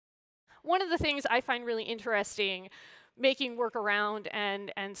one of the things I find really interesting making work around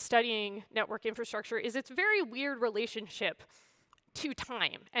and studying network infrastructure is its very weird relationship to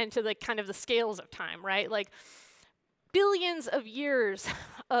time and to the kind of the scales of time, right? Like billions of years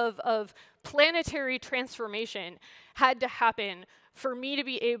of planetary transformation had to happen for me to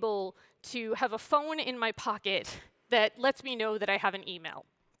be able to have a phone in my pocket that lets me know that I have an email.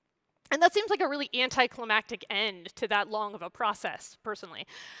 And that seems like a really anticlimactic end to that long of a process, personally.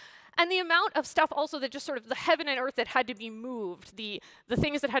 And the amount of stuff also that just sort of the heaven and earth that had to be moved, the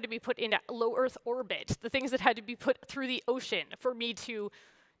things that had to be put into low Earth orbit, the things that had to be put through the ocean for me to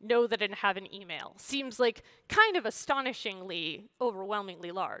know that I didn't have an email, seems like kind of astonishingly,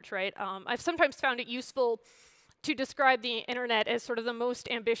 overwhelmingly large, right? I've sometimes found it useful to describe the internet as sort of the most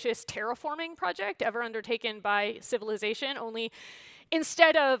ambitious terraforming project ever undertaken by civilization, only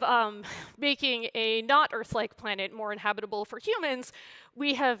instead of making a not Earth-like planet more inhabitable for humans,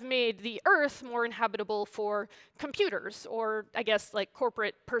 we have made the Earth more inhabitable for computers, or I guess like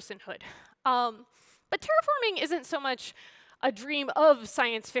corporate personhood. But terraforming isn't so much a dream of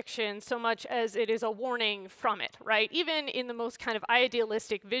science fiction so much as it is a warning from it, right? Even in the most kind of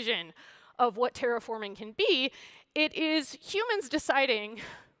idealistic vision of what terraforming can be, it is humans deciding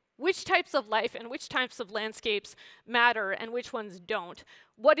which types of life and which types of landscapes matter and which ones don't.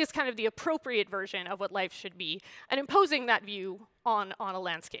 What is kind of the appropriate version of what life should be, and imposing that view on a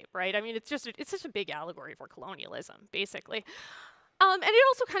landscape, right? I mean, it's just a big allegory for colonialism, basically. And it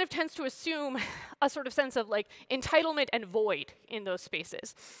also kind of tends to assume a sort of sense of like entitlement and void in those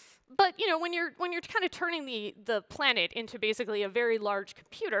spaces. But you know, when you're kind of turning the planet into basically a very large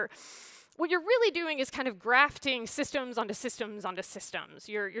computer, what you're really doing is kind of grafting systems onto systems onto systems.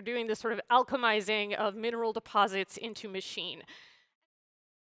 You're doing this sort of alchemizing of mineral deposits into machine.